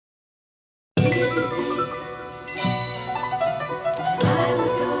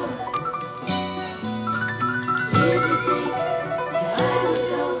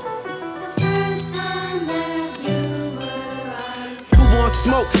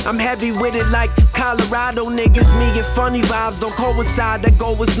I'm heavy with it like Colorado niggas. Me and funny vibes don't coincide. That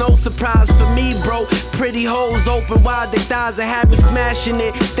goal was no surprise for me, bro. Pretty hoes open wide, their thighs and have me smashing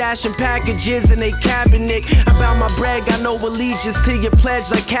it. Stashing packages in they cabinet. About my brag, I know allegiance to your pledge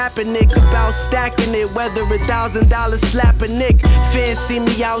like Kaepernick. About stacking it, whether $1,000 slap a nick. Fans see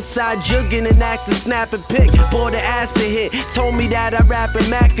me outside jugging and ask to snap and pick. Bought an acid hit, told me that I rap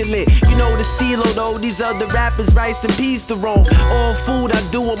immaculate. You know the stilo though, these other rappers rice and peas to roam. All food, I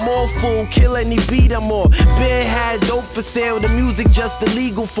do them all food, kill any beat I'm on. Been had dope for sale, the music just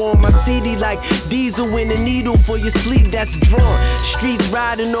illegal form. My CD like diesel in a needle for your sleeve that's drawn. Streets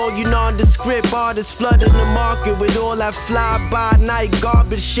riding all you nondescript artists flooding the market with all that fly by night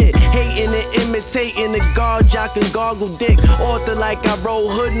garbage shit. Hating and imitating the guard jock and gargle dick. Author like I wrote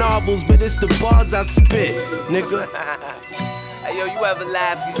hood novels, but it's the bars I spit, nigga. Hey yo, you ever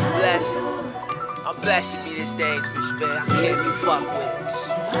laugh, you blessed? I'm blessed to be this stage, bitch, man. I can't you fuck with.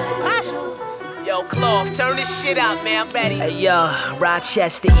 Yo, Cloth, turn this shit out, man. I'm ready. Hey, yo,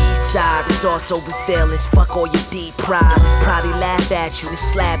 Rochester, East Side. It's also revealings. Fuck all your deep pride. Probably laugh at you and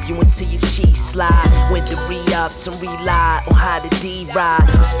slap you until your cheeks slide. Went to re-ups and rely on how the D-ride.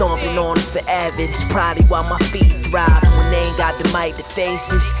 Stomping on it forever. It's probably why my feet thrive. When they ain't got the mic to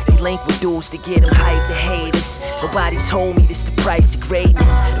faces, they link with dudes to get them hype to haters. Nobody told me this the price of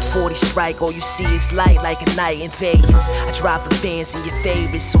greatness. The 40 strike, all you see is light like a night in Vegas. I drive for fans in your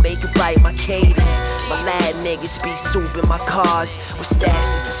favorites so they can write my cadence. My lad niggas be soup in my cars with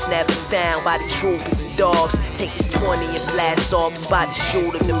stashes that's never found by the troopers and dogs. Take this 20 and blast off, spot the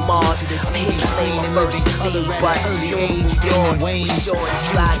shoot in the Mars. I'm hitting play my first lead, but it's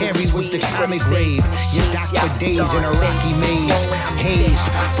Carrie was the comic rave. You docked for days in a rocky maze. Hazed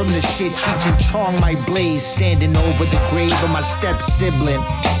from the shit Cheech and Chong my blaze. Standing over the grave of my step sibling.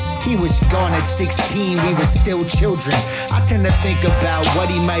 He was gone at 16, we were still children. I tend to think about what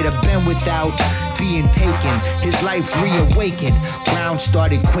he might have been without being taken. His life reawakened, ground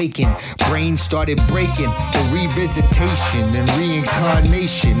started quaking, brains started breaking. The revisitation and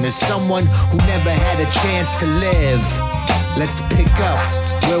reincarnation of someone who never had a chance to live. Let's pick up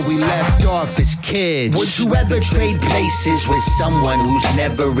where we left off as kids. Would you ever trade places with someone who's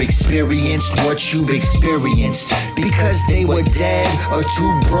never experienced what you've experienced? Because they were dead or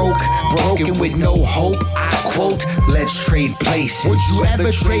too broken with no hope? I quote, let's trade places. Would you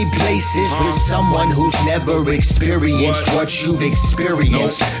ever trade places with someone who's never experienced what you've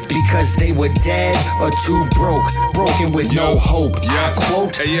experienced? Because they were dead or too broken with no hope? I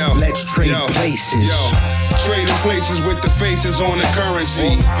quote, let's trade places. Trading places with the faces on the currency.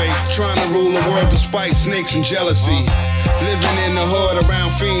 Trying to rule the world despite snakes and jealousy. Living in the hood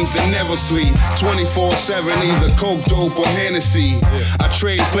around fiends that never sleep. 24/7, either coke, dope, or Hennessy. I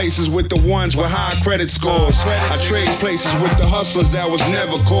trade places with the ones with high credit scores. I trade places with the hustlers that was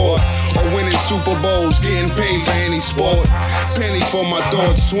never caught. Or winning Super Bowls, getting paid for any sport. Penny for my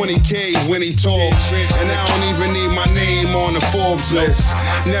thoughts, 20K when he talks. And I don't even need my name on the Forbes list.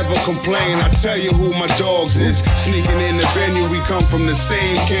 Never complain, I tell you who my dogs is. Sneaking in the venue, we come from the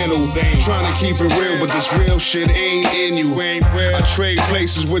same kennel. Trying to keep it real, but this real shit ain't in you. I trade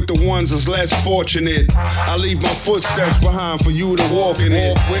places with the ones that's less fortunate. I leave my footsteps behind for you to walk in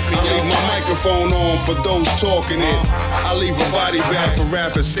it. I leave my microphone on for those talking it. I leave a body bag for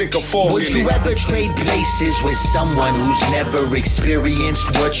rappers, stick a fork in it. Would you ever trade places with someone who's never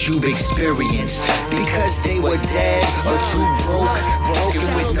experienced what you've experienced? Because they were dead or too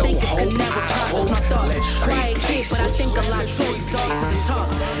broken with no hope? I quote, let's trade places. But I think a lot too exhausted to talk.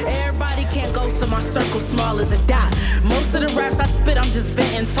 Everybody can't go to my circle small as a dot. Most of the raps I spit, I'm just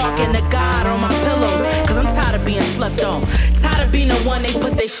venting, talking to God on my pillows. Cause I'm tired of being slept on. Tired of being the one they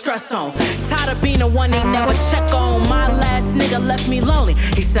put their stress on. Tired of being the one they never check on. My last nigga left me lonely.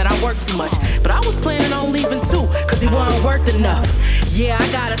 He said I work too much. But I was planning on leaving too, cause he wasn't worth enough. Yeah,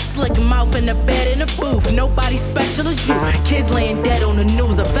 I got a slick mouth in the bed in the booth. Nobody special as you. Kids laying dead on the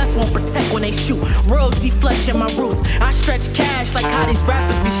news. A vest won't protect when they shoot. Royalty flesh in my roots. I stretch cash like how these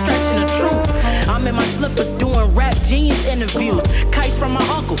rappers be stretching the truth. I'm in my slippers doing rap genius interviews. Kites from my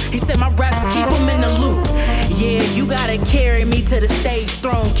uncle. He said my raps keep him in the loop. Yeah, you gotta carry me to the stage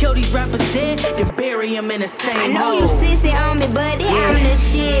throne. Kill these rappers dead, then bury him in the same hole. I know you sissy on me, buddy, I'm the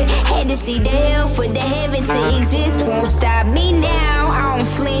shit. Had to see the hell for the heaven to exist. Won't stop me now. I don't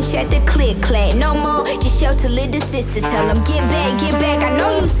flinch at the click clack no more. Just shelter lit the sister. Tell them get back, get back. I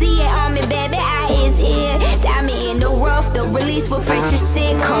know you see it on me, baby. I is here. Diamond in the rough, the release with pressure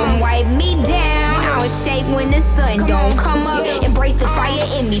sick. Come wipe me down. I don't shake when the sun don't come up. Embrace the fire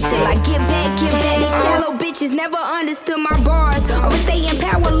in me till I get back, get back. These shallow bitches never understood my bars. Overstating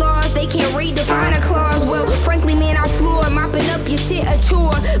power laws, they can't read the finer clause. Well, frankly, man, I floored. Mopping up your shit a chore.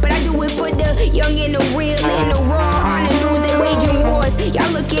 war, but I do it for the young and the real and the raw. On the news they waging wars,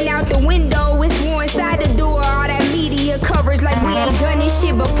 y'all looking out the window, it's war inside the door. All that media coverage like we ain't done this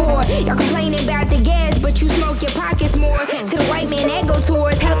shit before. Y'all complaining about the gas, but you smoke your pockets more. To the white man that go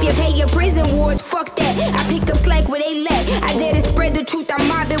towards help you pay your prison wars. Fuck that, I pick up slack where they lack. I dare to spread the truth, I'm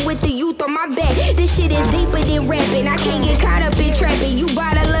mobbing with the youth on my back. This shit is deeper than rapping, I can't get caught up in trapping. You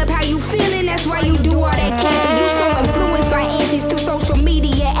bottle up how you feeling, that's why you do all that capping. You so influenced by antics through social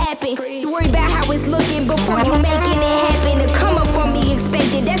media apping. You worry about how it's looking before you making it happen. To come up from me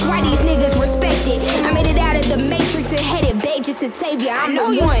expected, that's why these niggas respect it. I made it out of the matrix and headed back just to save ya. I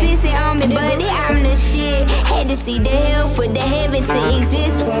know you sissing on me, buddy, I'm the shit. Had to see the hell for the heaven to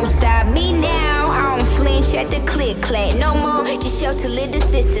exist. Won't stop me now, I don't flinch at the click clack no more. Just shout to little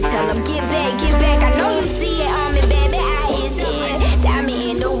sister, tell them get back, get back. I know you see it on me, baby, I is here. Diamond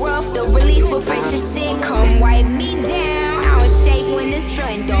in the rough, the release with precious sin. Come wipe me down, I don't shake when the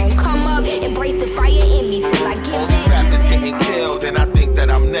sun don't come up. Embrace the fire in me till I get all back. these rappers getting killed, and I think that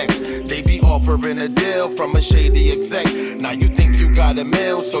I'm next. They be offering a deal from a shady exec. Now you think you got a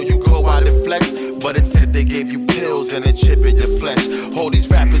meal, so you go out and flex, but instead they gave you pills and a chip in your flesh. All these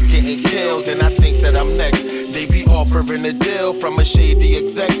rappers getting killed, and I think that I'm next. They be offering a deal from a shady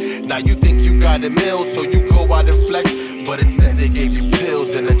exec. Now you think you got a meal, so you go out and flex, but instead they gave you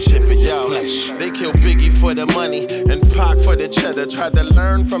pills and a chip in your flesh. They killed Biggie for the money and Pac for the cheddar. Tried to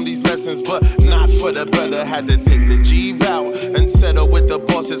learn from these lessons, but not for the better. Had to take the G out and settle with the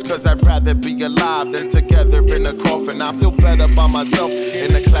bosses, cause I'd rather be alive than together in a coffin. I feel better by myself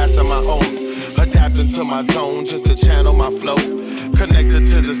in a class of my own, adapting to my zone just to channel my flow. Connected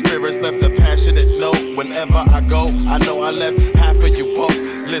to the spirits, left a passionate note. Whenever I go, I know I left half of you broke.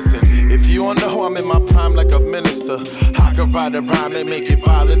 Listen, if you don't know I'm in my prime like a minister, I could write a rhyme and make it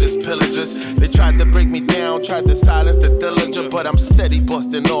violent as pillagers. They tried to break me down, tried to silence the Dillinger, but I'm steady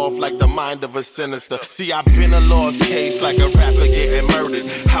busting off like the mind of a sinister. See, I've been a lost case like a rapper getting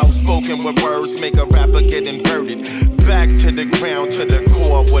murdered. Outspoken with words make a rapper get inverted. Back to the ground, to the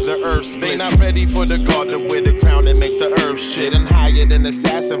core where the earth splits. They not ready for the God to wear the crown and make the earth shit. And hired an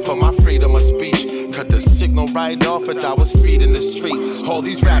assassin for my freedom of speech. Cut the signal right off as I was feeding the streets. All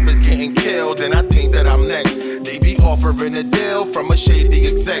these rappers getting killed, and I think that I'm next. They be offering a deal from a shady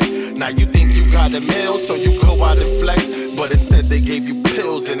exec. Now you think you got a meal, so you go out and flex, but instead they gave you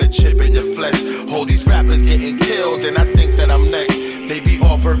pills and a chip in your flesh. All these rappers getting killed, and I think that I'm next. They be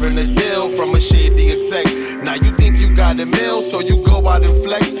offering a deal from a shady exec. Now you think you got a meal, so you go out and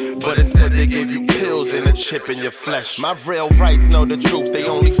flex, but instead they gave you pills and a chip in your flesh. My real rights know the truth, they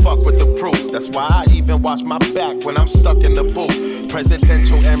only fuck with the proof. That's why I even watch my back when I'm stuck in the booth.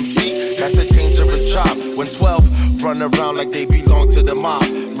 Presidential MC, that's a dangerous job. When 12 run around like they belong to the mob.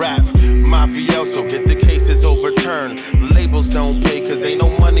 Rap, mafioso, get the cases overturned. Labels don't pay cause ain't no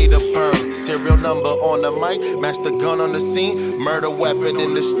money to burn. Serial number on the mic, match the gun on the scene. Murder weapon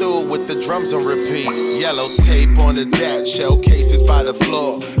in the stool with the drums on repeat. Yellow tape on the dash, shell cases by the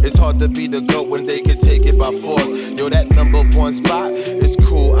floor. It's hard to be the GOAT when they can take it by force. Yo, that number one spot is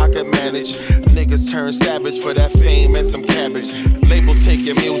cool, I can manage. Niggas turn savage for that fame and some cabbage. Labels take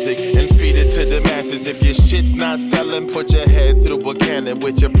your music and feed it to the masses. If your shit's not selling, put your head through a cannon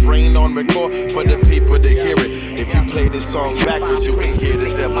with your brain on record for the people to hear it. If you play this song backwards, you can hear the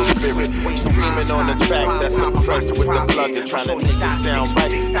devil's spirit screaming on the track that's compressed with the plug and trying to make it sound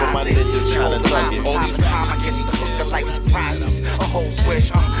right for my ninjas trying to thug it. All these I guess the hooker like surprises, a whole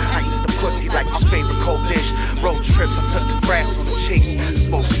swish. I eat the pussy like my favorite cold dish. Road trips, I took the grass on the chase.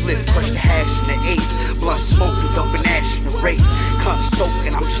 Smoke split, crush the hash in the eighth. Blunt smoke, dumping ash in the rape. Cunt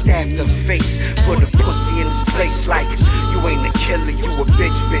soaking, I'm just after the face. Put a pussy in his place like you ain't a killer, you a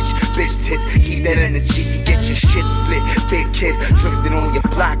bitch, bitch, bitch tits. Keep that energy, you get your shit split. Big kid, drifting on your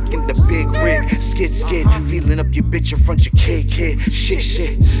block in the big rig. Skid, feeling up your bitch in front your kid. Shit.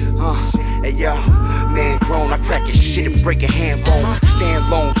 Hey yo, man grown, I crack your shit and break a hand bone. Stand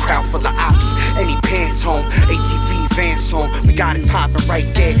lone, crowd full of ops. Any pants home, ATV Vans home. We got it poppin'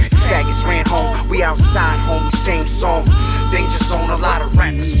 right there. Faggots ran home, we outside, homie, same song. Danger zone, a lot of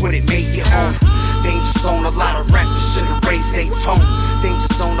rappers would it make it home. Danger zone, a lot of rappers should've raised their tone. Danger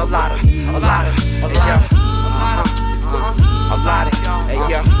zone, a lot of, hey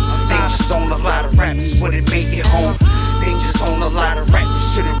yo. Danger zone, a lot of rappers wouldn't make it home. Danger zone, a lot of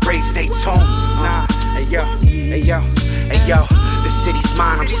rappers shouldn't raise their tone. Nah, hey yo. The city's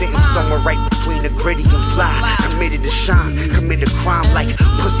mine, I'm sitting somewhere right between the gritty and fly. Committed to shine, committed crime like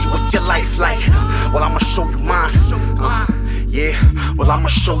pussy, what's your life like? Well, I'ma show you mine. I'ma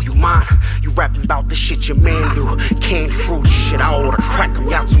show you mine. You rapping about the shit your man do. Canned fruit shit, I order crack 'em,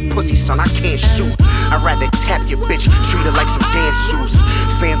 y'all too pussy, son, I can't shoot. I'd rather tap your bitch, treat her like some dance shoes.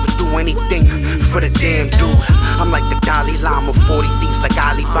 for the damn dude. I'm like the Dalai Lama, 40 thieves like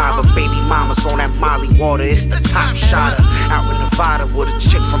Alibaba. Baby mamas on that Molly water, it's the top shotter. Out in Nevada with a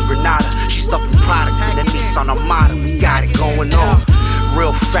chick from Grenada. She stuffing product in the Nissan Armada. We got it going on.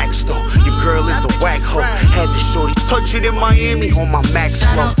 Real facts though, your girl is a whack hoe. Had the shorty touch it in Miami on my max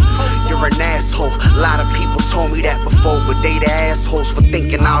flow. You're an asshole. A lot of people told me that before, but they the assholes for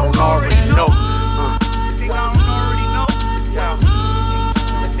thinking I don't already know. Do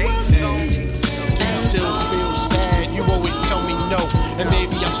you still feel sad? You always tell me no, and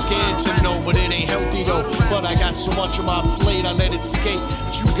maybe I'm scared to know, but it ain't healthy though. But I got so much on my plate, I let it skate.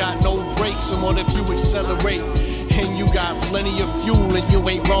 But you got no brakes, and what if you accelerate? And you got plenty of fuel and you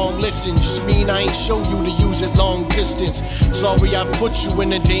ain't wrong. Listen, just mean I ain't show you to use it long distance. Sorry I put you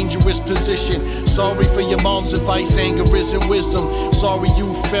in a dangerous position. Sorry for your mom's advice, anger isn't wisdom. Sorry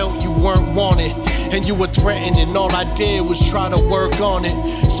you felt you weren't wanted and you were threatened, and all I did was try to work on it.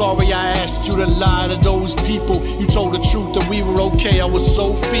 Sorry I asked you to lie to those people. You told the truth that we were okay, I was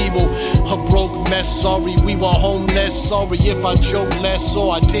so feeble. A broke mess, sorry we were homeless. Sorry if I joked less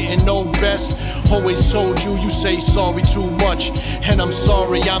or I didn't know best. Always told you, you say sorry too much, and I'm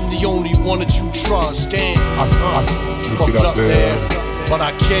sorry I'm the only one that you trust. Damn, I fucked up there, but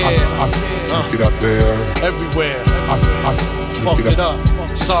I care. Get up there. Everywhere, fucked it up.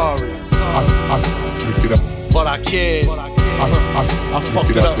 Sorry, Get up. but I cared. I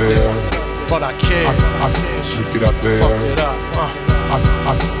fucked it up there, but I cared. Get up there. Fucked it up.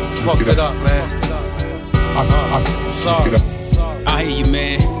 Fucked it up, man. Sorry. I hear you,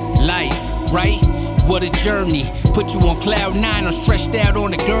 man. Life, right? What a journey. Put you on cloud 9 or stretched out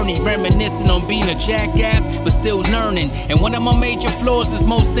on a gurney, reminiscing on being a jackass, but still learning. And one of my major flaws is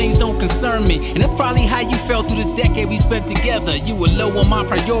most things don't concern me. And that's probably how you felt through the decade we spent together. You were low on my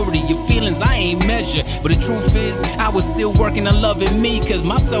priority, your feelings I ain't measure. But the truth is, I was still working on loving me, cause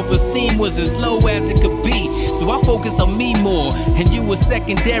my self-esteem was as low as it could be. So I focus on me more, and you were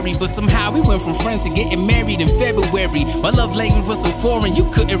secondary. But somehow we went from friends to getting married in February. My love language was so foreign, you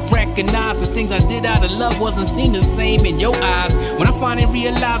couldn't recognize the things I did out of love wasn't seen the same in your eyes. When I finally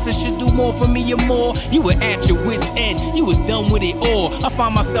realized I should do more for me and more, you were at your wit's end, you was done with it all. I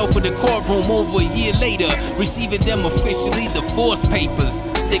found myself in the courtroom over a year later, receiving them officially divorce papers.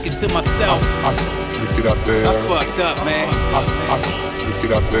 Thinking to myself, Get up there. I fucked up, man.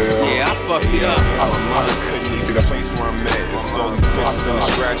 Get up there. Yeah, I fucked it up. I couldn't even get a place where I'm at. It's all these bitches and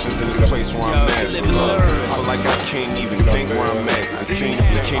distractions in this place where I'm at. Live and learn. I feel like I can't even think where I'm at. The scene,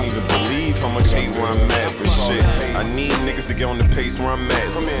 you can't even believe how much hate where I'm at. But shit, I need niggas to get on the pace where I'm at.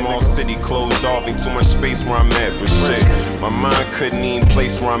 It's a small city closed off, ain't too much space where I'm at. But shit, my mind couldn't even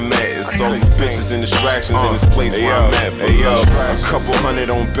place where I'm at. It's all these bitches and distractions in this place where I'm at. But yo, a couple hundred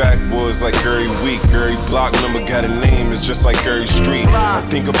on backwoods like every week. Every block number got a name, it's just like every street. I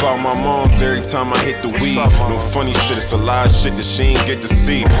think about my moms every time I hit the weed. No funny shit, it's a lot of shit that she ain't get to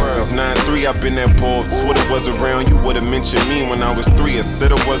see. Since 9-3, I've been that boy. If Twitter was around, you would've mentioned me when I was 3. A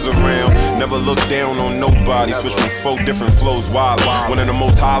sitter was around. Never looked down on nobody. Switch from 4 different flows, wild. One of the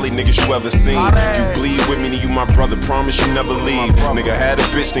most holly niggas you ever seen. If you bleed with me, then you my brother. Promise you never leave. Nigga had a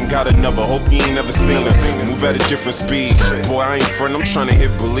bitch, then got another. Hope you ain't never seen her. Move at a different speed. Boy, I ain't front, I'm trying to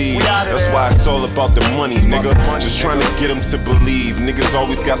hit believe. That's why it's all about the money, nigga. Just trying to get them to believe. Niggas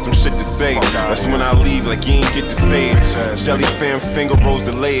always got some shit to say. That's when I leave, like you ain't get to say it. Jelly fam, finger rolls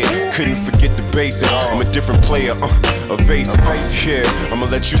delayed. Couldn't forget the basics. I'm a different player, evasive. Yeah, I'ma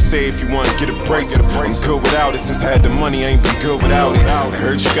let you say if you wanna get abrasive. I'm good without it. Since I had the money, I ain't been good without it. I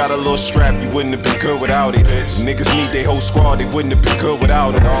heard you got a little strap, you wouldn't have been good without it. Niggas need they whole squad, they wouldn't have been good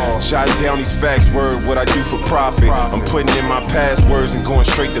without it. Jotting down these facts, word what I do for profit. I'm putting in my passwords and going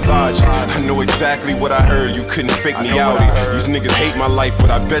straight to logic. I know exactly what I heard, you couldn't fake me out it. These niggas hate my life, but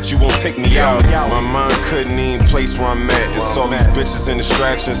I bet you won't take me out it. My mind couldn't even place where I'm at. It's all these bitches and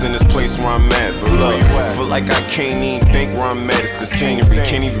distractions in this place where I'm at. But look, I feel like I can't even think where I'm at. It's the scenery,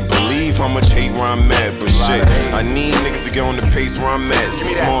 can't even believe how much hate where I'm at. But shit, I need niggas to get on the pace where I'm at. It's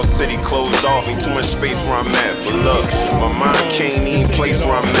a small city closed off, ain't too much space where I'm at. But look, my mind can't even place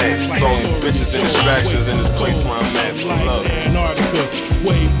where I'm at. It's all these bitches and distractions in this place where I'm at. But look, Antarctica,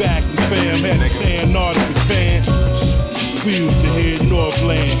 way back in fam, had a Antarctica fan. We used to hear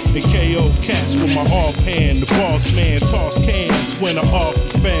Northland and KO cats with my offhand. The boss man toss cans when I'm off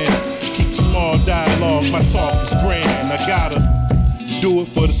the fan. Keep small dialogue, my talk is grand. I gotta do it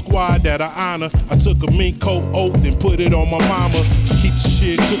for the squad that I honor. I took a mink coat oath and put it on my mama. Keep the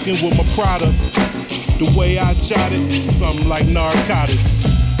shit cooking with my product. The way I jot it, something like narcotics.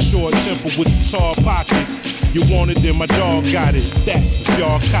 Short temper with the tall pockets. You want it, then my dog got it. That's if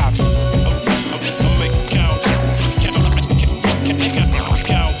y'all copy. I'll make it count.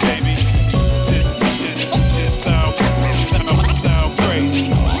 Count, baby.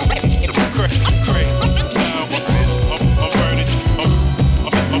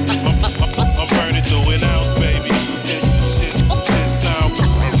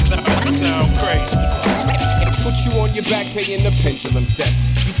 on your back paying the pendulum debt.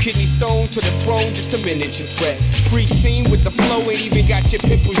 You kidney stone to the throne, just a miniature threat. Preteen with the flow, ain't even got your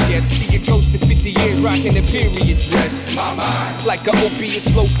pimples yet. See your ghost at 50 years rocking a period dress. My mind, like a opiate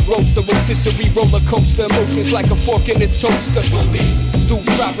slow roaster, rotisserie roller coaster. Emotions like a fork in a toaster. Police, zoo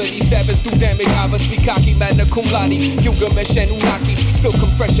property, savage do damage. Obviously cocky, magna cum laude. Gilgamesh and Unaki, still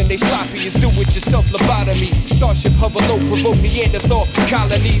come fresh and they sloppy. It's do-it-yourself lobotomies. Starship hover low, provoke Neanderthal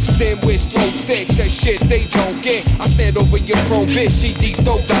colonies. Dimwits throw sticks and shit they don't get. I stand over your pro bitch, she deep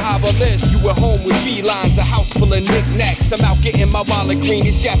throat the obelisk. You at home with felines, a house full of knickknacks. I'm out getting my wallet green,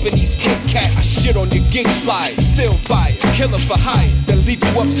 it's Japanese Kit Kat. I shit on your gig fly, still fire, killer for hire. Then leave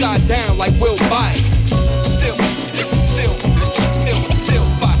you upside down like Will Byers. Still fire,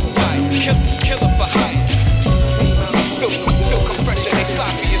 killer for hire. Still come fresh and they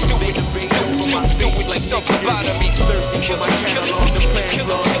sloppy. It's do it yourself lobotomies. Thirsty killer,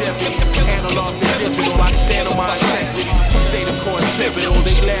 analog to digital. I stand on my integrity. Stay the course, pivotal.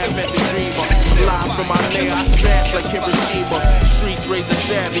 They laugh at the dreamer. Live from my lair, I smash like Hiroshima. Streets raise a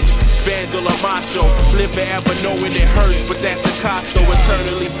savage, vandal or macho. Live forever knowing it hurts, but that's a costo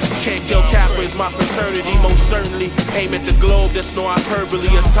eternally. Can't kill Kappa is my fraternity, most certainly. Aim at the globe, that's no hyperbole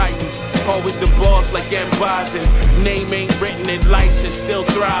or titan. Always the boss like M. Bison. Name ain't written in license, still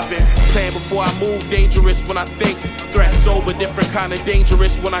thriving. Plan before I move, dangerous when I think. Threat sober, different kind of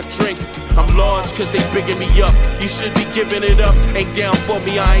dangerous when I drink. I'm large cause they bigging me up. You should be giving it up. Ain't down for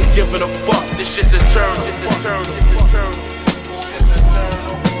me, I ain't giving a fuck. This shit's eternal.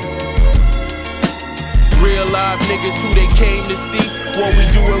 Real live niggas who they came to see. What we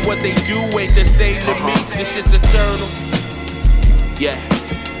do and what they do ain't the same to me. This shit's eternal. Yeah.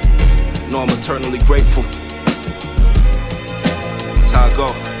 No, I'm eternally grateful. That's how I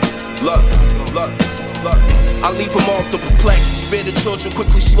go. Look. I leave them off the perplexed. Spare the children,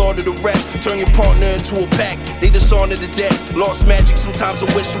 quickly slaughter the rest. Turn your partner into a pack, they dishonor the dead. Lost magic, sometimes I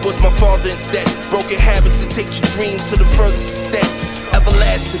wish it was my father instead. Broken habits that take your dreams to the furthest extent.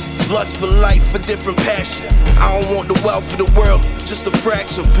 Everlasting, lust for life, a different passion. I don't want the wealth of the world, just a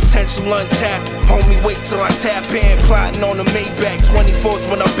fraction. Potential untapped, homie wait till I tap in. Plotting on the Maybach, 24th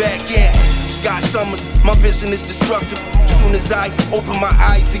when I'm back in. Sky Summers, my vision is destructive. Soon as I open my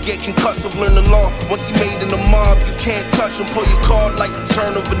eyes to get concussive, learn the law. Once he made in the mob, you can't touch him. Pull your card like the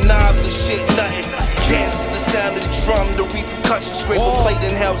turn of a knob. The shit nothing. Dance to the sound of the drum, the repercussions. Scrape a plate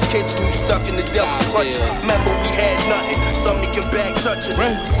in Hell's Kitchen. You stuck in the devil's clutches. Remember we had nothing. Stomach and back touching.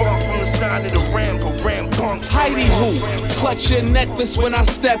 Far from the sign of the ramp, a rampunks. Heidi who? Clutch your necklace when I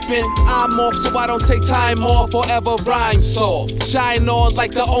step in. I'm off, so I don't take time off or ever rhyme soft. Shine on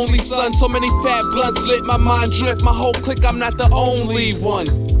like the only sun. So many fat blunts lit my mind drift. My whole clique, I'm not the only one.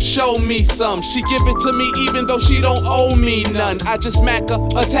 Show me some. She give it to me even though she don't owe me none. I just smack her,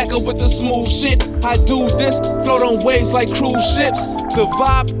 attack her with the smooth shit. I do this, float on waves like cruise ships. The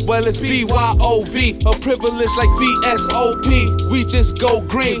vibe, well it's BYOV. A privilege like VSOP. We just go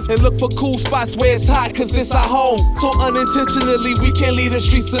green and look for cool spots where it's hot, cause this our home. So unintentionally we can't leave the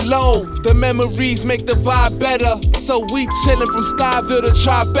streets alone. The memories make the vibe better. So we chillin' from Stuyville to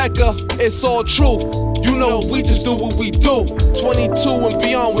Tribeca. It's all truth. You know we just do what we do. 22 and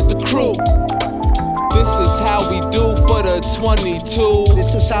beyond with the crew. This is how we do for the 22.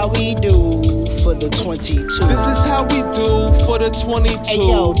 This is how we do for the 22. This is how we do for the 22. Hey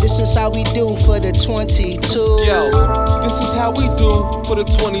yo, this is how we do for the 22. Yo, this is how we do for the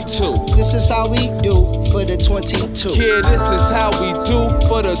 22. This is how we do for the 22. Yeah, this is how we do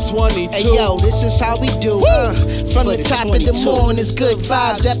for the 22. Hey yo, this is how we do. From the top 22. Of the morning, it's good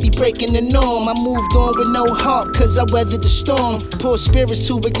vibes that be breaking the norm. I moved on with no heart, cause I weathered the storm. Poor spirits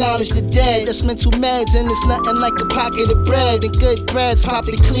to acknowledge the dead. That's mental meds, and it's nothing like a pocket of bread. And good threads, pop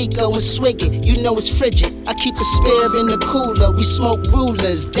the Clico and swig it. You know it's frigid. I keep a spare in the cooler. We smoke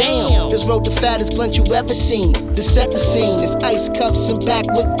rulers. Damn, this road the fattest blunt you ever seen. To set the scene, it's ice cups and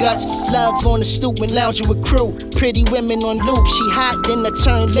backwood guts. Love on the stoop and lounging with crew. Pretty women on loop. She hot, then I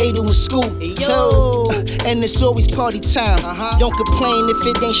turn ladle and scoop. Yo, and it's always party time. Don't complain if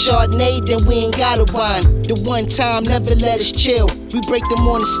it ain't Chardonnay, then we ain't got a wine. The one time, never let us chill. We break them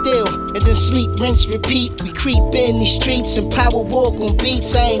on the still, and then sleep, rinse, repeat. We creep in these streets and power walk on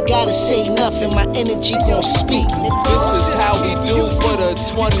beats. I ain't gotta say nothing, my energy gon' speak. This is how we do for the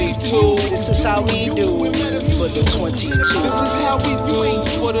 22. This is how we do for the 22. This is how we do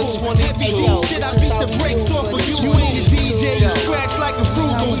for the 22. Hey yo, this is how we do for the 22. You ain't a DJ, you scratch like a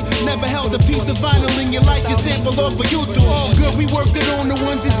Fruit Loop. Never held a piece of vinyl in your life, you sample off of YouTube. All good, we worked it on the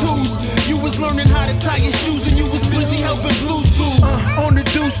ones and twos. You was learning how to tie your shoes and you was busy helping Blues Clues. On the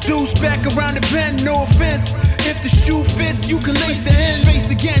deuce, back around the bend, no offense. If the shoe fits, you can lace the end. Face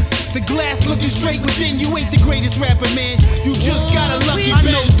against The glass looking straight within. You ain't the greatest rapper, man. You just got a lucky bag.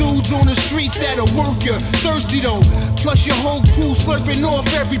 I know dudes on the streets that'll work you. Thirsty though. Plus your whole crew slurping off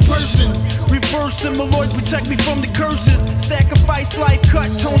every person. Reverse Maloid, protect me from the curses. Sacrifice life, cut,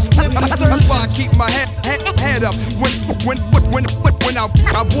 tone, split the surface. That's why I keep my head up when I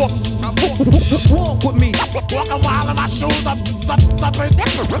walk. Walk with me. Walk a mile in my shoes. Up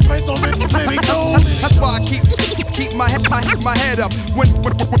so many toes. That's why I keep my head up when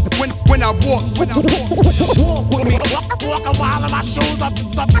I walk. Walk with me. Walk a mile in my shoes. Up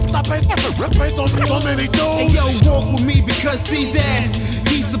so many toes. Hey yo, walk with me because C's ass.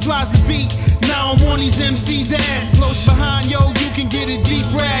 He supplies the beat. Now I'm on these MC's ass. Close behind, yo, you can get a deep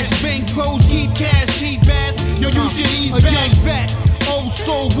rash. Bank closed, keep cash, cheap ass. Yo, you should ease back. Young vet, old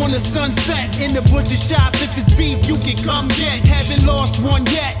soul when the sunset. In the butcher shop, if it's beef, you can come get. Haven't lost one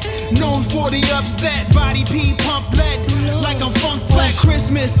yet. Known for the upset. Body P pump lead like I'm funk flex.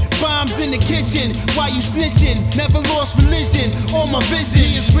 Christmas, bombs in the kitchen. Why you snitching? Never lost religion or my vision.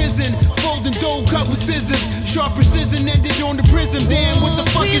 He is prison, folding dough cut with scissors. Sharp precision ended on the prism. Damn, what the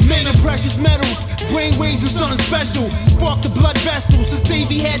fuck is made of precious metals? Brainwaves and something special. Spark the blood vessels. So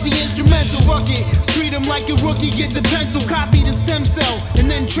Stevie had the instrumental. Fuck it, treat him like a rookie. Get the pencil, copy the stem cell,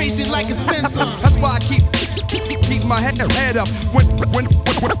 and then trace it like a stencil. That's why I keep my head up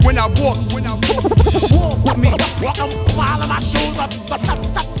when I walk. Walk with me. Walk a mile in my shoes. Up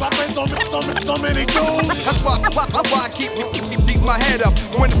so many toes. That's why I keep my head up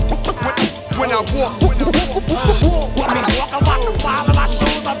when I walk. Walk a mile in my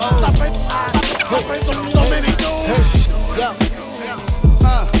shoes. Up so many toes.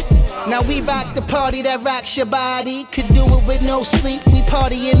 Now we rock the party that rocks your body. Could do it with no sleep. We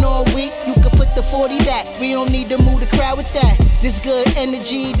partying all week. You could put the 40 back. We don't need to move the crowd with that. This good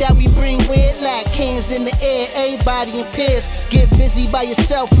energy that we bring with like cans in the air. Everybody in pairs. Get busy by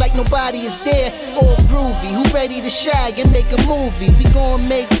yourself like nobody is there. All groovy. Who ready to shag and make a movie? We gon'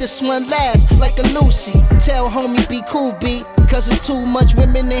 make this one last like a Lucy. Tell homie be cool, B. Cause it's too much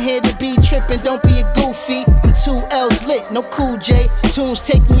women in here to be tripping. Don't be a goofy. I'm 2 L's lit, no Cool J. Tunes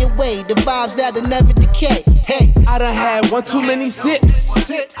take me away. The vibes that'll never decay. Hey, I done had one too many sips.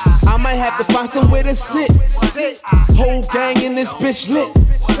 I might have to find somewhere to sit. Whole gang in this bitch lit.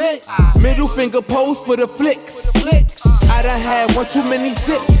 Middle finger pose for the flicks. I done had one too many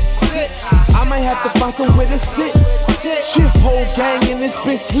sips. I might have to find somewhere to sit. Shift whole gang in this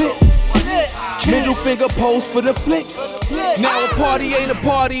bitch lit. Middle finger pose for the flicks. Now a party ain't a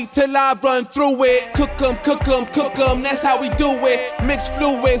party till I run through it. Cook 'em, that's how we do it. Mix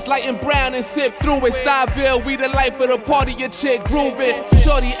fluids, light and brown and sip through it. Styville, we the life of the party, your chick grooving.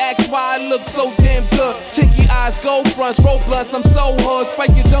 Shorty asks why I look so damn good. Chicky eyes, gold fronts, roll blunts, I'm so hood.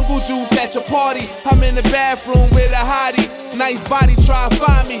 Spike your jungle juice at your party. I'm in the bathroom with a hottie. Nice body, try and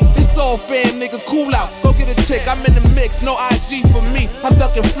find me. It's all fam, nigga, cool out. Go get a chick, I'm in the mix, no IG for me. I'm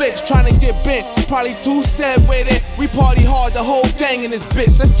ducking flicks, trying to get bent. Probably 2-step with it. We party hard, the whole gang in this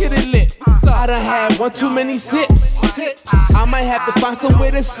bitch. Let's get it lit. I done had one too many sips. I might have to find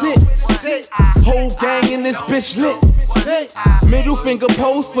somewhere to sit. Whole gang in this bitch lit. Middle finger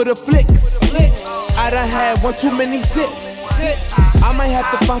pose for the flicks. I done had one too many sips. I might have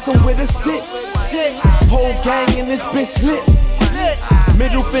to find somewhere to sit. Whole gang in this bitch lit.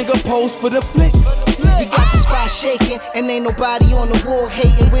 Middle finger pose for the flicks. We got the spot shaking, and ain't nobody on the wall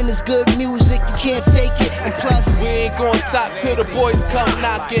hating. When it's good music, you can't fake it. And plus, we ain't gonna stop till the boys come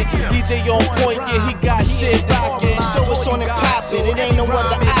knocking. DJ on point, yeah, he got shit rocking. So it's on and poppin', it ain't no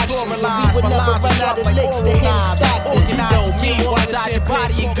other options. And we would never run out of licks to hit Stockton. You know me, inside your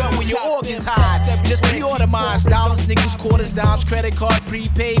body and gun where your organs hide. Just pre-order mines, dollars, nickels, quarters, dimes, credit card,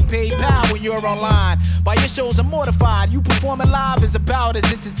 prepaid, PayPal when you're online. By your shows, I'm mortified. You performing live is about as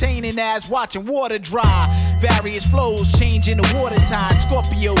entertaining as watching water dry. Various flows changing the water tide.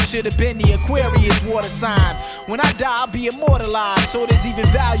 Scorpio should have been the Aquarius water sign. When I die, I'll be immortalized. So there's even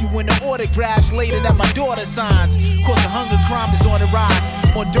value in the autographs later that my daughter signs. Cause the hunger crime is on the rise.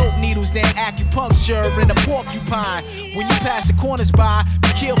 More dope needles than acupuncture and a porcupine. When you pass the corners by, be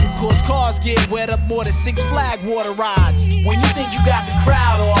careful cause cars get wet up more than 6 Flag water rides. When you think you got the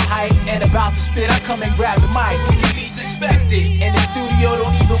crowd all hype and about to spit, I come and grab the mic. When you least expect it, in the studio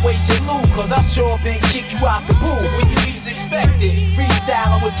don't even waste your loot, cause I show up and kick you out the booth. When you least expect it,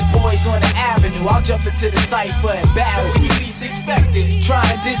 freestyling with your boys on the avenue, I'll jump into the cypher and battle. When you least expect it,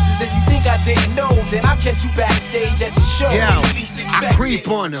 trying disses and you think I didn't know, then I'll catch you backstage at your show. I creep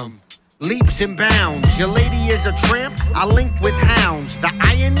on them. Leaps and bounds. Your lady is a tramp, I linked with hounds. The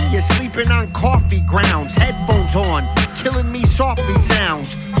irony is sleeping on coffee grounds. Headphones on, killing me softly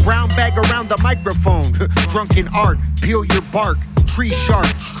sounds. Brown bag around the microphone. Drunken art, peel your bark. Tree sharp,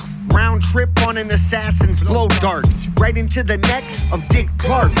 Round trip on an assassin's blow darts. Right into the neck of Dick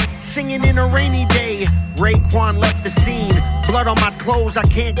Clark. Singing in a rainy day, Raekwon left the scene. Blood on my clothes, I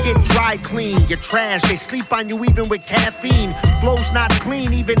can't get dry clean. You're trash, they sleep on you even with caffeine. Flow's not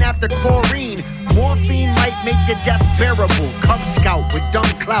clean even after chlorine. Morphine might make your death bearable. Cub Scout with dumb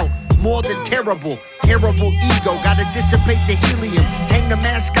clout, more than terrible. Terrible ego, gotta dissipate the helium. Hang the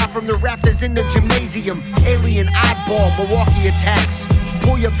mascot from the rafters in the gymnasium. Alien oddball, Milwaukee attacks.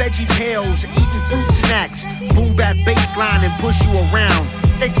 Pull your veggie tails, eating fruit snacks. Boom bap baseline and push you around.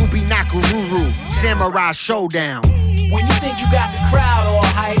 Ekubi Nakaruru, Samurai Showdown. When you think you got the crowd all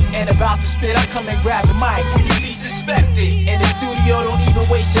hype and about to spit, I come and grab the mic. When you least expect it, in the studio, don't even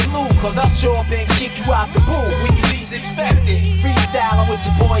waste your loot, cause I'll show up and kick you out the booth. When you least expect it, freestyling with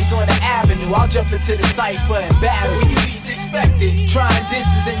your boys on the avenue, I'll jump into the cypher and battle. When you least expect it, trying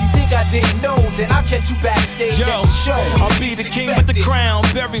disses and you think I didn't know, then I'll catch you backstage at the show. I'll be the king with the crown,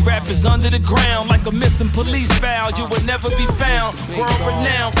 bury rappers under the ground like a missing police foul. You will never be found, world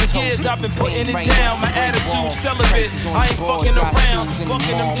renowned. For years I've been putting it down, my attitude celibate. I ain't fucking around,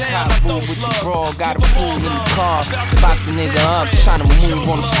 bucking them down. I throw slugs. Got a pool in the car, box a nigga up, tryna move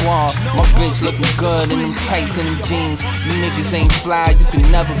on the squad. My bitch looking good in them tights and them jeans. You niggas ain't fly, you can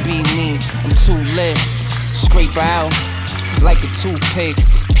never be me. I'm too lit, scrape her out like a toothpick.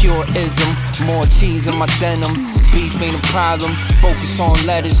 Pure ism, more cheese in my denim. Beef ain't a problem, focus on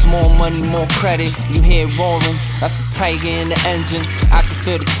letters. More money, more credit, you hear roaring. That's a tiger in the engine, I can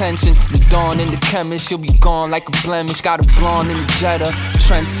feel the tension. The dawn in the chemist, she'll be gone like a blemish. Got a blonde in the Jetta,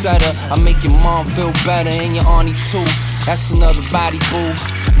 trendsetter. I make your mom feel better and your auntie too. That's another body boo.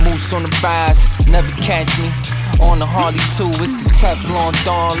 Moose on the rise, never catch me. On the Harley too, it's the Teflon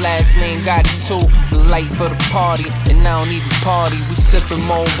Dawn, last name got it too. The light for the party, and I don't even party. We sippin'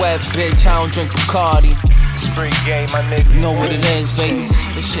 more wet, bitch, I don't drink Bacardi. Street game, my nigga. You know what it is, baby.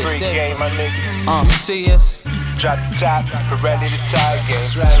 This shit Street game, my nigga. You see us? Drop the top, get ready to tie game.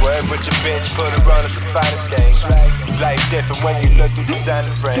 Swear with your bitch, put her on some finest things. Life different when you look through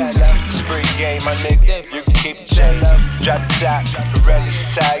designer frames. Street game, my nigga, you can keep the change. Drop the top, get ready to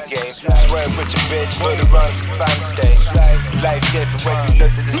tie game. Swear with your bitch, put her on some finest things. Life different when you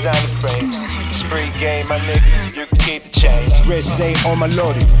look through designer frames. Street game, my nigga, you can keep the change. Wrist say on my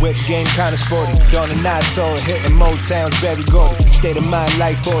loaded, whip game kinda sporty. Dawn and night told, hitting Motown's very gaudy. State of mind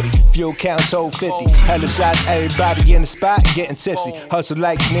like 40, fuel count so 50. Hella shots, everybody in the spot getting tipsy. Hustle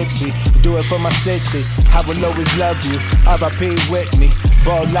like Nipsey, do it for my city. I will always love you, R.I.P. with me.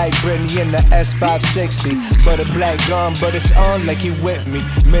 Ball like Britney in the S560. But a black gun, but it's on like he with me.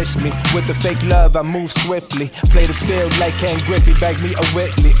 Miss me with the fake love, I move swiftly. Play the field like Ken Griffey, back me a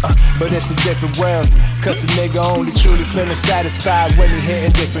Whitley. But it's a different world, cause the nigga only truly feeling satisfied when he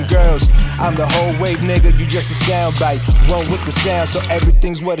hitting different girls. I'm the whole wave nigga, you just a soundbite. One with the sound, so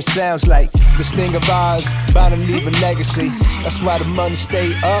everything's what it sounds like. This thing of ours, bound to leave a legacy. That's why the money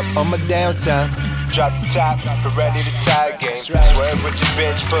stay up on my downtime. Drop the top, get ready to tie game. Swear with your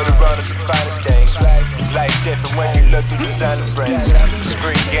bitch, put her on some finest things. Life different when you look through designer frames.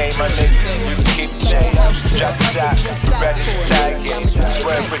 Street game, my nigga, you can keep the change. Drop the top, get ready to tie game.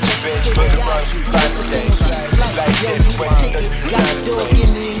 Swear with your bitch, put her on some finest things. Life different when you look through designer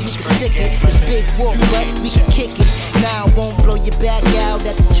frames. You can sick it, it's big walk, but we can kick it. Now I won't blow your back out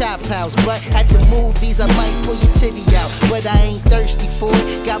at the chop house, but at the movies I might pull your titty out. But I ain't thirsty for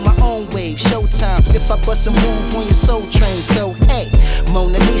it, got my own wave, showtime. If I bust a move on your soul train, so hey,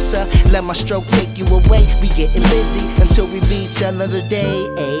 Mona Lisa, let my stroke take you away. We getting busy until we reach another day.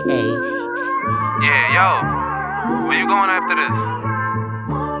 Ay, ay. Yeah, yo, where you going after this?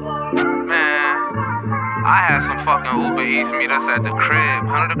 Man, I had some fucking Uber Eats meet us at the crib.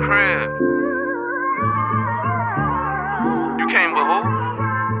 Come to the crib. You came with who?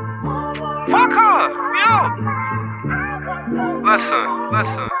 Fuck her, yo. Listen.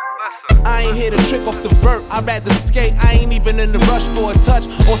 I ain't here to trick off the vert, I'd rather skate. I ain't even in the rush for a touch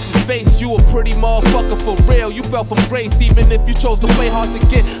or some face. You a pretty motherfucker for real, you fell from grace. Even if you chose to play hard to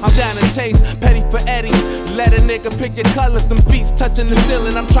get, I'm down to chase. Petty for Eddie, let a nigga pick your colors. Them feet touching the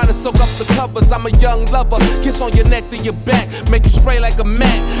ceiling, I'm trying to soak up the covers. I'm a young lover, kiss on your neck to your back, make you spray like a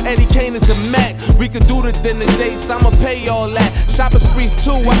Mac. Eddie Kane is a Mac, we could do the dinner dates, I'ma pay all that. Shopping sprees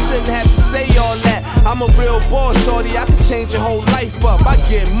too, I shouldn't have to say all that. I'm a real boss, shorty, I can change your whole life up. I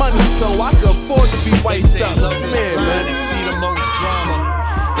get money so I can afford to be wasted up. Yeah, man, they see the most drama.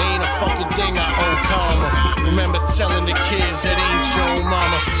 They ain't a fucking thing I owe karma. Remember telling the kids it ain't your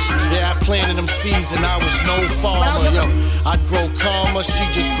mama. Yeah, I planted them seeds and I was no farmer. Yo, I'd grow calmer, she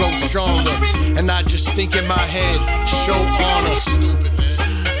just grow stronger. And I just think in my head, show honor.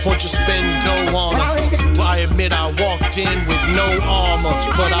 Or just spend dough on her. I admit I walked in with no armor,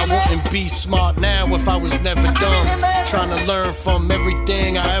 but I wouldn't be smart now if I was never dumb. Trying to learn from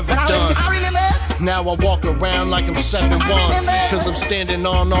everything I ever done. Now I walk around like I'm 7'1", cause I'm standing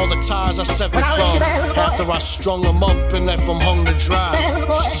on all the ties I severed from. After I strung them up and left them hung to dry.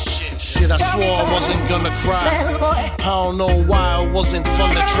 Shit, I swore I wasn't gonna cry. I don't know why it wasn't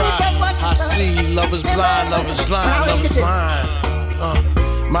fun to try. I see love is blind, love is blind, love is blind.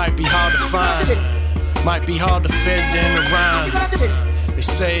 Might be hard to find, might be hard to fit in a rhyme. They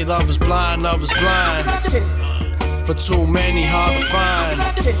say love is blind, love is blind. For too many, hard to find.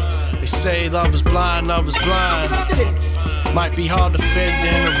 They say love is blind, love is blind. Might be hard to fit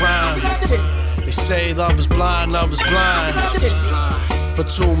in a rhyme. They say love is blind, love is blind. For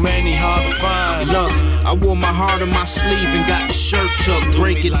too many, hard to find. Look, I wore my heart on my sleeve and got the shirt tucked.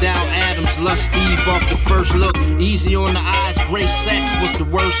 Break it down, Adams, Lust Eve off the first look. Easy on the eyes, Grace Sacks was the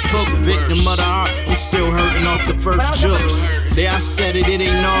worst cook. Victim of the heart, I'm still hurting off the first jokes. There I said it, it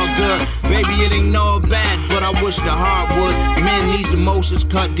ain't all good. Baby, it ain't all bad, but I wish the heart would. Man, these emotions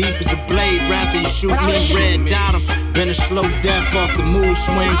cut deep as a blade. Rather you shoot me red dot 'em. Been a slow death off the mood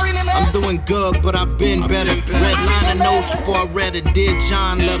swings. I'm doing good, but I've been better. Red line of notes before I read it. Dear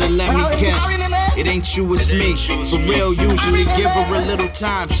John, let me guess. It ain't you, it's me. For real, usually give her a little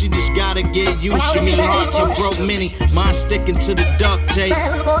time. She just gotta get used to me. Hearts are broke many, mine sticking to the duct tape.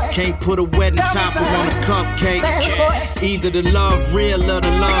 Can't put a wedding topper on a cupcake. Either the love real or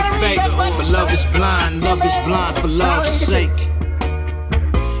the love fake. But love is blind for love's sake.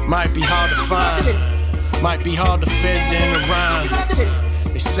 Might be hard to find, might be hard to fit in a rhyme.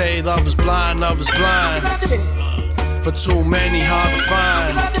 They say love is blind, love is blind. For too many, hard to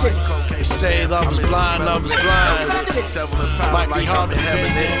find. They say love is blind, love is blind. Might be hard to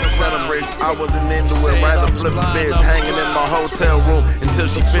fit in. Celebrates, I wasn't into it. Rather flip the beds, hanging in my hotel room until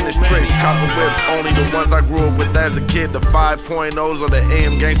she finished tricks. Copper whips, only the ones I grew up with as a kid. The 5.0s or the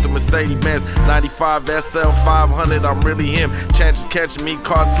AM Gangster Mercedes-Benz 95 SL 500. I'm really him. Chances catching me,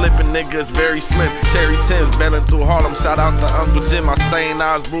 car slipping, nigga, it's very slim. Cherry 10s, belling through Harlem. Shout outs to Uncle Jim. My St.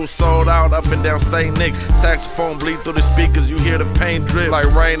 Ives brew sold out up and down St. Nick. Saxophone bleed through the speakers, you hear the paint drip like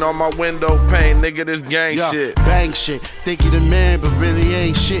rain on my window pane. Nigga, this gang shit. Bang shit. Think you the man, but really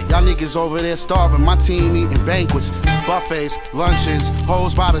ain't shit. Y'all niggas over there starving. My team eating banquets, buffets, luncheons,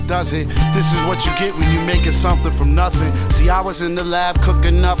 hoes by the dozen. This is what you get when you making something from nothing. See, I was in the lab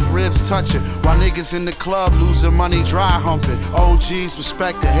cooking up ribs, touching, while niggas in the club losing money, dry humping. OGs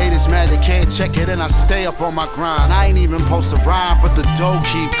respect the haters, mad they can't check it, and I stay up on my grind. I ain't even post a rhyme, but the dough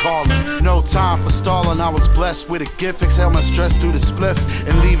keep calling. No time for stalling. I was blessed with a gift. Exhale my stress through the spliff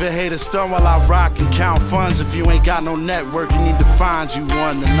and leave a hater stunned while I rock and count funds. If you ain't got no network, you need to find you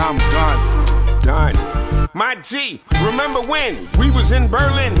one, and I'm done. My G, remember when we was in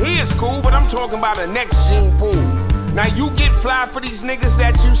Berlin? Here's cool, but I'm talking about a next gene pool. Now you get fly for these niggas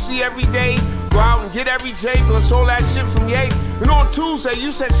that you see every day. Go out and get every J plus all that shit from Ye. And on Tuesday,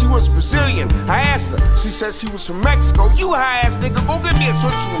 you said she was Brazilian. I asked her, she said she was from Mexico. You high ass nigga, go get me a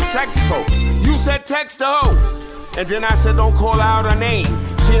switch from Texaco. You said text the hoe. And then I said don't call out her name.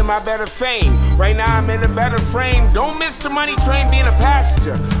 She in my better fame. Right now I'm in a better frame. Don't miss the money train being a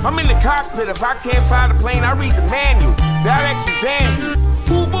passenger. I'm in the cockpit. If I can't fly the plane, I read the manual. Directs is Andy.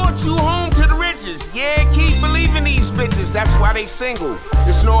 Who brought you home to the riches? Yeah, keep believing these bitches. That's why they single.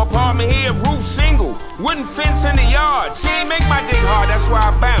 There's no apartment here, roof single. Wooden fence in the yard. She ain't make my dick hard, that's why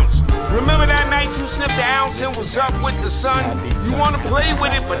I bounce. Remember that night you sniffed the ounce and was up with the sun? You wanna play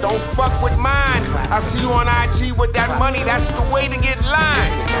with it, but don't fuck with mine. I see you on IG with that money, that's the way to get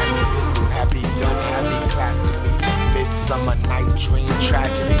lined. Happy gun, happy clap. Midsummer night dream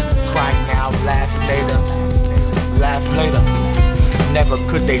tragedy. Cry now, laugh later. Laugh later. Never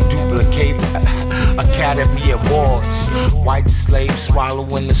could they duplicate Academy Awards. White slaves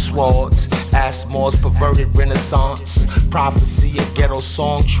swallowing the swords. Asmore's perverted renaissance. Prophecy, a ghetto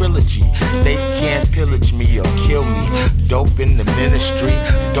song trilogy. They can't pillage me or kill me. Dope in the ministry.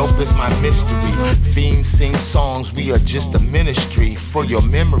 Dope is my mystery. Fiends sing songs, we are just a ministry. For your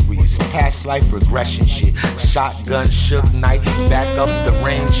memories, past life regression shit. Shotgun, Suge Knight, back up the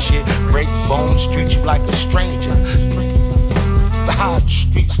range shit. Break bones, treat you like a stranger. The hard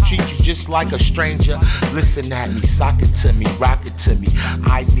streets treat you just like a stranger. Listen at me, sock it to me, rock it to me.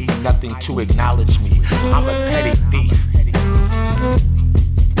 I need nothing to acknowledge me. I'm a petty thief.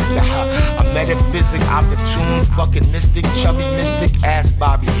 A metaphysic, opportune, fucking mystic, chubby mystic, ass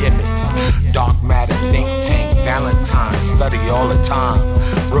Bobby Emmett. Dark matter, think tank, Valentine, study all the time.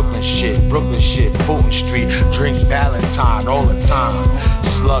 Brooklyn shit, Fulton Street. Drink Valentine all the time.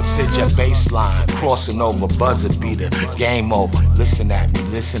 Slugs hit your baseline, crossing over, buzzer beater, game over. Listen at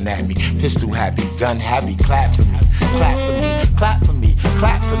me, pistol happy, gun happy, clap for me, clap for me, clap for me,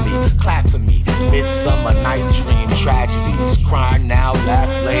 clap for me, clap for me. Midsummer night dream tragedies, crying now,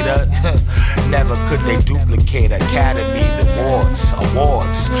 laugh later. Never could they duplicate Academy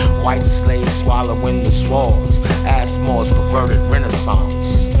awards. White slaves swallowing the swords. Ashmore's perverted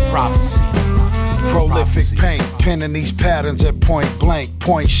renaissance, prophecy. Prolific paint, penning these patterns at point blank,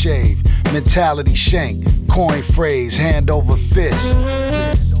 point shave, mentality shank, coin phrase, hand over fist.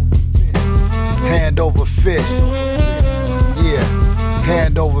 Hand over fist. Yeah,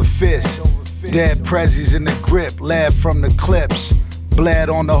 hand over fist. Dead prezzies in the grip, lab from the clips. Bled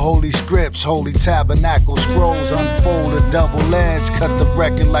on the holy scripts, holy tabernacle scrolls unfold a double edge. Cut the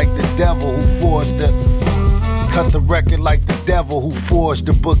record like the devil who forged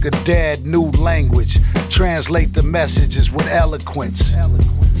the book of dead, new language. Translate the messages with eloquence.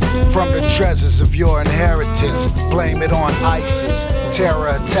 From the treasures of your inheritance, blame it on ISIS. Terror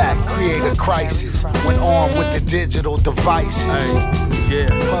attack, create a crisis when armed with the digital devices. Yeah,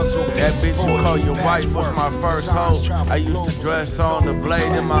 that bitch you call your wife was my first hoe. I used to dress on the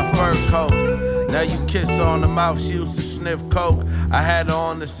blade in my fur coat. Now you kiss her on the mouth, she used to sniff coke. I had her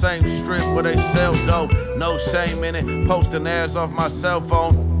on the same strip where they sell dope. No shame in it, posting ads off my cell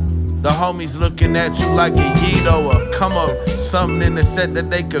phone. The homies looking at you like a Yeedo or come up, something in the set that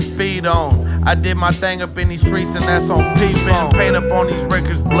they could feed on. I did my thing up in these streets and that's on P-Phone. Paint up on these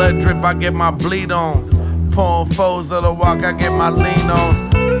records, blood drip, I get my bleed on. Pouring foes of the walk, I get my lean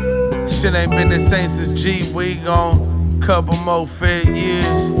on. Shit ain't been the same since G, we gone. Couple more fair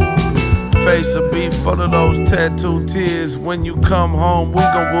years. Face will be full of those tattoo tears. When you come home, we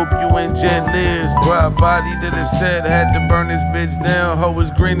gon' whoop you in jet lids. Dry body to the set, had to burn this bitch down. Hoe was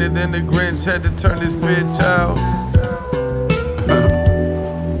greener than the Grinch, had to turn this bitch out.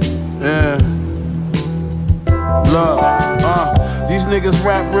 Yeah. Look, these niggas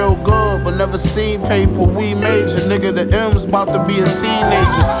rap real good, but never seen paper. We major, nigga, the M's about to be a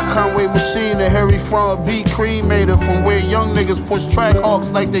teenager. Conway machine, the Harry from a beat cremator. From where young niggas push track hawks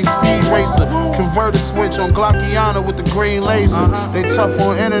like they speed racer. Converter switch on Glockiana with the green laser. They tough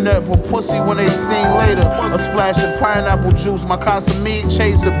on internet, but pussy when they seen later. A splash of pineapple juice, my Casamigos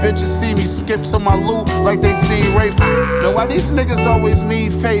chaser. Bitches see me skip to my loot like they seen Rayford. Now why these niggas always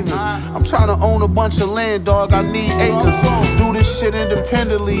need favors? I'm trying to own a bunch of land, dog, I need acres. Do this shit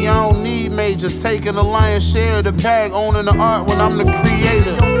independently, I don't need majors. Taking the lion's share of the bag, owning the art when I'm the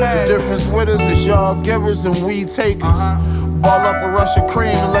creator. The difference with us is y'all givers and we takers. Ball up a rush of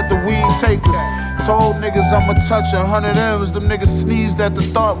cream and let the weed take us. Told niggas I'ma touch 100 M's. Them niggas sneezed at the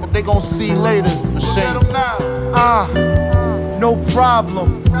thought, but they gon' see later. No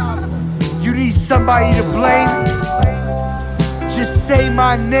problem. You need somebody to blame? Just say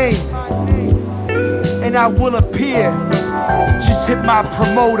my name and I will appear. Just hit my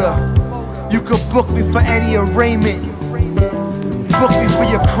promoter. You could book me for any arraignment. Book me for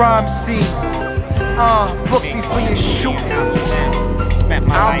your crime scene. Book me for your shooting. Spent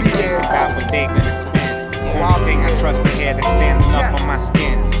my life thinking about what they gonna spend. One thing I trust the hair that's standing up on my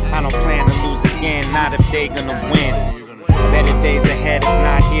skin. I don't plan to lose again, not if they gonna win. Better days ahead, if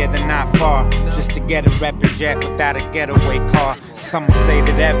not here, then not far. Just to get a reppin' jet without a getaway car. Some will say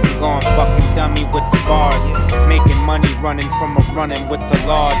that Evan gone fucking dummy with the bars. Making money running from a running with the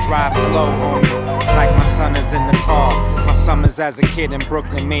law. Drive slow, homie, like my son is in the car. My summers as a kid in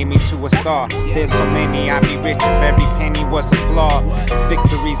Brooklyn made me to a star. There's so many, I'd be rich if every penny was a flaw.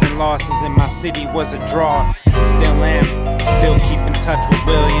 Victories and losses in my city was a draw. And still am, still keep in touch with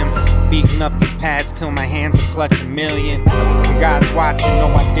William. Beating up these pads till my hands are clutching $1 million. When God's watching, know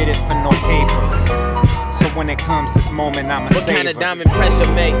I did it for no paper. So when it comes this moment, I'ma what kind of diamond pressure,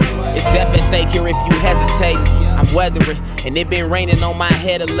 mate? It's death at stake here if you hesitate. I'm weathering, and it been raining on my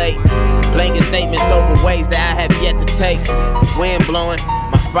head of late. Blanket statements over ways that I have yet to take. The wind blowing,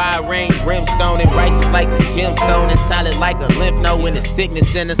 my fire rain, brimstone, and righteous like the gemstone, and solid like a lymph node when the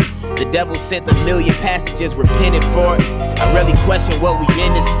sickness in us. The devil sent a million passages, repented for it. I really question what we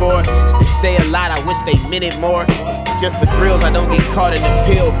in this for. They say a lot, I wish they meant it more. Just for thrills, I don't get caught in the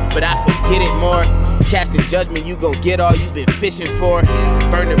pill, but I forget it more. Casting judgment, you gon' get all you been fishing for.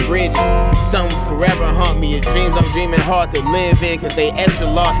 Burn the bridges, something forever haunt me. The dreams I'm dreaming hard to live in, cause they extra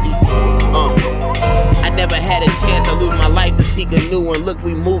lofty. I never had a chance, I lose my life to seek a new one. Look,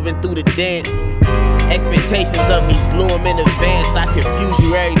 we moving through the dance. Expectations of me blew them in advance. I confuse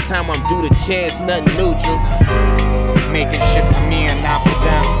you every time I'm due the chance, nothing neutral. Making shit for me and not for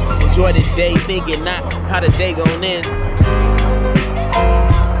them. Enjoy the day, thinking not how the day gon' end.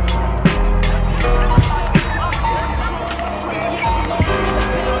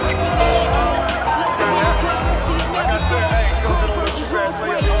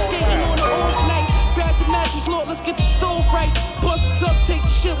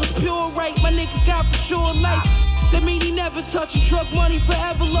 shit was pure right. My nigga got for sure life. That mean he never touched drug money,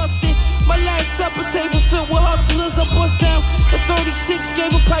 forever lusting. My last supper table filled with hustlers. I bust down a 36,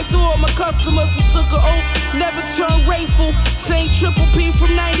 gave a pipe to all my customers. We took an oath, never turned rayful. Same triple P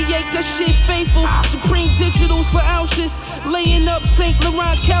from 98, that shit faithful. Supreme digitals for ounces, laying up St.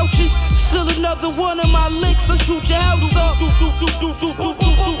 Laurent couches. Still another one of my licks, I shoot your house up. Still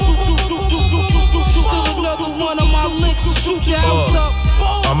another one of my licks, I shoot your house up.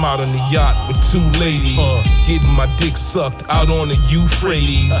 I'm out on the yacht with two ladies, getting my dick sucked out on the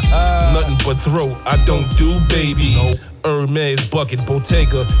Euphrates. Nothing but throat, I don't do babies. Hermes, bucket,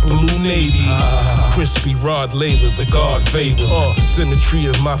 Bottega, blue navies. Crispy rod labor, the God favors. The symmetry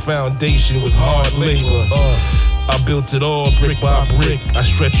of my foundation was hard labor. I built it all brick by brick. I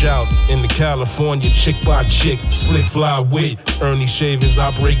stretch out in the California chick by chick. Slick fly wit, Ernie shavings,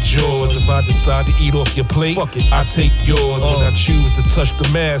 I break jaws. If I decide to eat off your plate, fuck it, I take yours. When I choose to touch the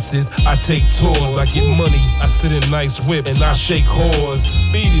masses, I take tours. I get money, I sit in nice whips, and I shake whores.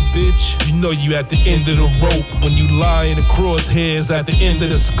 Beat it, bitch. You know you at the end of the rope. When you lie in the crosshairs at the end of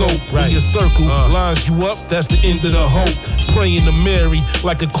the scope. When your circle lines you up, that's the end of the hope. Praying to Mary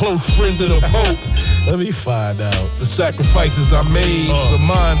like a close friend of the Pope. Let me find out. The sacrifices I made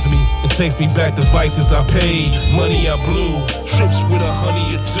reminds me and takes me back to vices I paid. Money I blew, trips with a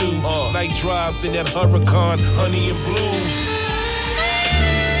honey or two. Night drives in that Huracan, honey and blue.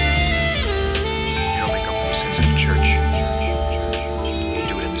 You don't make up for sins in church. You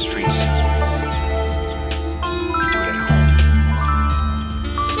do it in the streets. You do it at home. The rest is bullshit.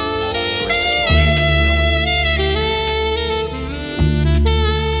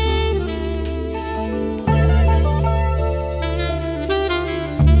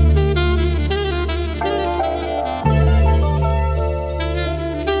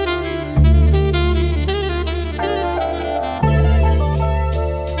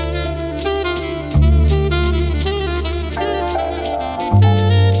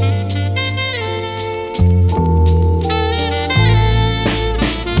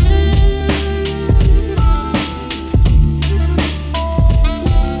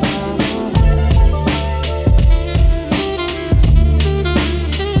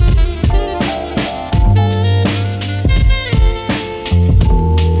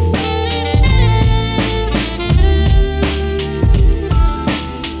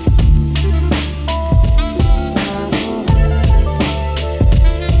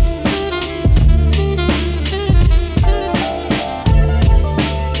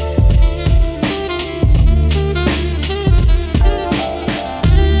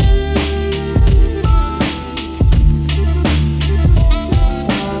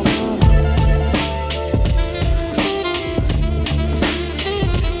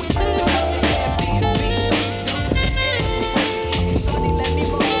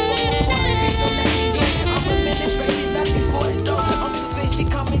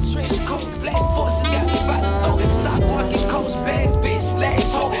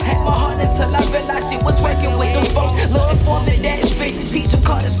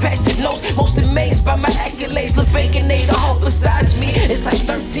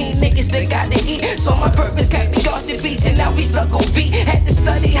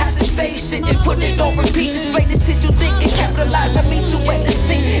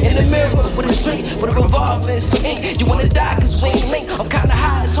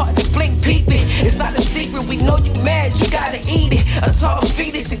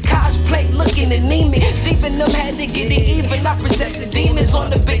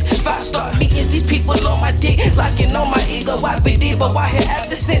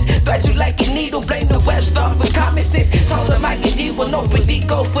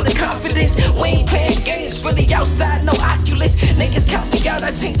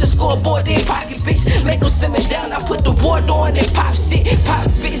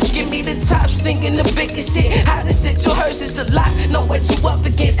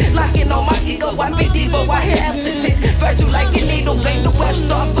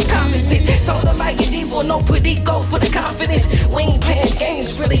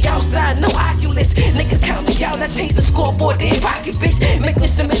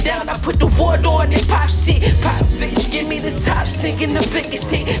 Singing the biggest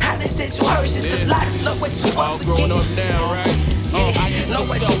hit, how they said you hers is the locks, know what you up against. Growing up now, right? I used to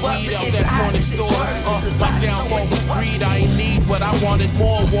sell weed out that corner store. My downfall was greed. I ain't need what I wanted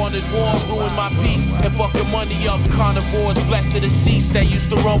more. Ruin my peace and fuck the money up. Carnivores, blessed deceased that used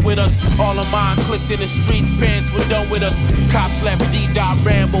to run with us. All of mine clicked in the streets. Parents were done with us. Cops left D-Dot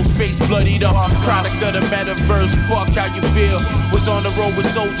Rambo's face bloodied up. Product of the metaverse. Fuck how you feel. Was on the road with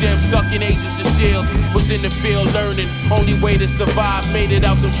Soul Jam, stuck in Agents of S.H.I.E.L.D. Was in the field learning. Only way to survive. Made it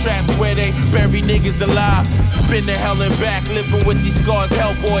out them traps where they bury niggas alive. Been to hell and back, living with these scars.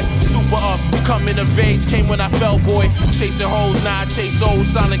 Hellboy, super up, coming of age. Came when I fell, boy. Chasing hoes, now I chase old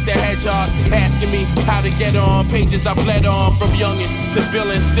Sonic the Hedgehog. Asking me how to get on. Pages I bled on. From youngin' to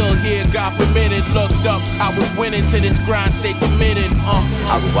villain, still here, got permitted. Looked up, I was winning to this grind, stay committed.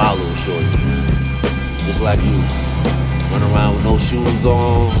 I was a wild little shorty, just like you. Run around with no shoes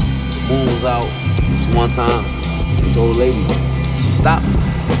on, the moon was out. This one time, this old lady, she stopped me.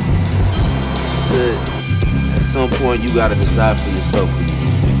 She said, at some point you gotta decide for yourself who you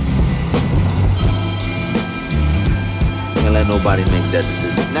can't let nobody make that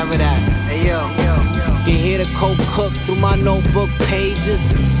decision. Never that. Hey yo. You hear the coke cook through my notebook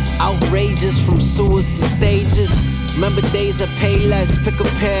pages. Outrageous from sewers to stages. Remember days I pay less, pick a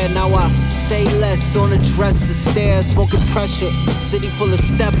pair, now I say less. Don't address the stairs, smoking pressure. City full of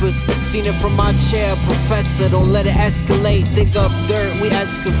steppers, seen it from my chair. Professor, don't let it escalate. Dig up dirt, we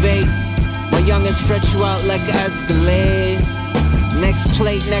excavate. My youngin' stretch you out like an Escalade. Next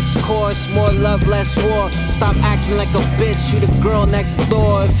plate, next course, more love, less war. Stop acting like a bitch, you the girl next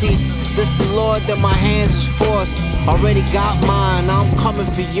door. If he this the Lord, then my hands is forced. Already got mine, now I'm coming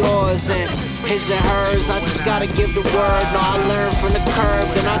for yours. And his and hers, I just gotta give the word. No, I learned from the curb,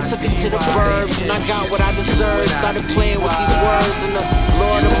 then I took it to the burbs. And I got what I deserved, started playing with these words. And the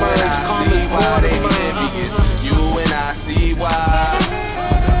Lord emerged, calm as water. You and I see why.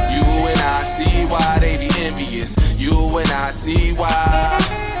 You and I see why they be envious. You and I see why.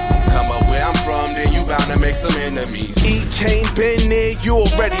 Come up where I'm from, then you bound to make some enemies. Eat ain't been there, you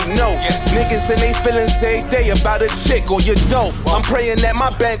already know. Yes. Niggas in they feelings every day about a chick or your dope. I'm praying that my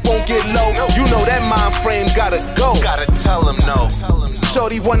bank won't get low. You know that mind frame gotta go. Gotta tell him no.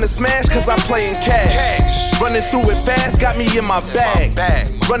 Shorty wanna smash cause I'm playing cash. Running through it fast, got me in my bag.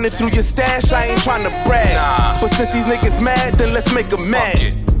 Running through your stash, I ain't tryna brag. But since these niggas mad, then let's make them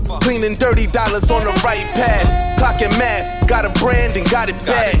mad. Cleaning dirty dollars on the right path. Clocking math, got a brand and got it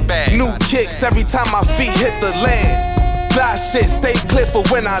bad. New kicks every time my feet hit the land. Fly shit, stay clear for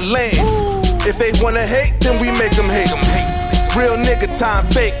when I land. If they wanna hate, then we make them hate. Real nigga time,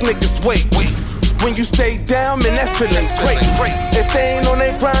 fake niggas wait. When you stay down, man, that feeling great. If they ain't on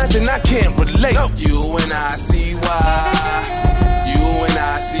their grind, then I can't relate. You and I see why. You and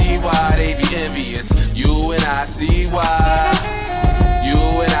I see why they be envious. You and I see why. You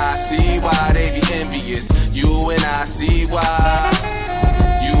and I see why they be envious. You and I see why.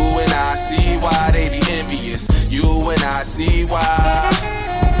 You and I see why they be envious. You and I see why.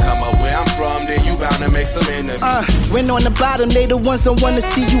 Come up where I'm from, then you bound to make some enemies. When on the bottom, they the ones don't wanna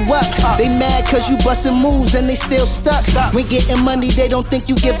see you up. They mad cause you bustin' moves and they still stuck. When getting money, they don't think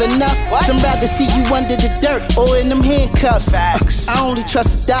you give enough. Some rather see you under the dirt or in them handcuffs. I only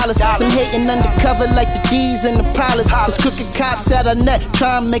trust the dollars. Some hating undercover like the D's and the pilots. Cause crooked cops at our neck,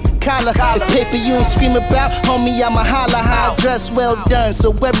 try and make a collar. If paper you ain't scream about, homie, I'ma holla. How I dress, well done,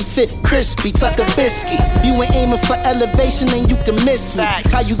 so every fit crispy, tuck a biscuit. You ain't aiming for elevation, then you can miss me.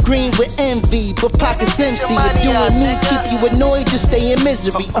 How you green with envy, but pockets empty. If you and me keep you annoyed, just stay in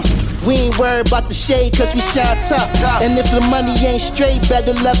misery. We ain't worried about the shade, cause we shine tough. And if the money ain't straight,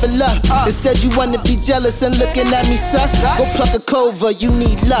 better level up. Instead you wanna be jealous and looking at me sus. Go pluck a cover, you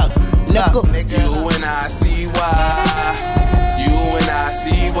need luck. Nigga. You and I see why. You and I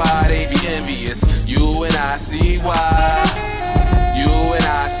see why they be envious. You and I see why. You and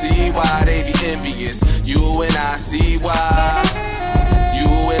I see why they be envious. You and I see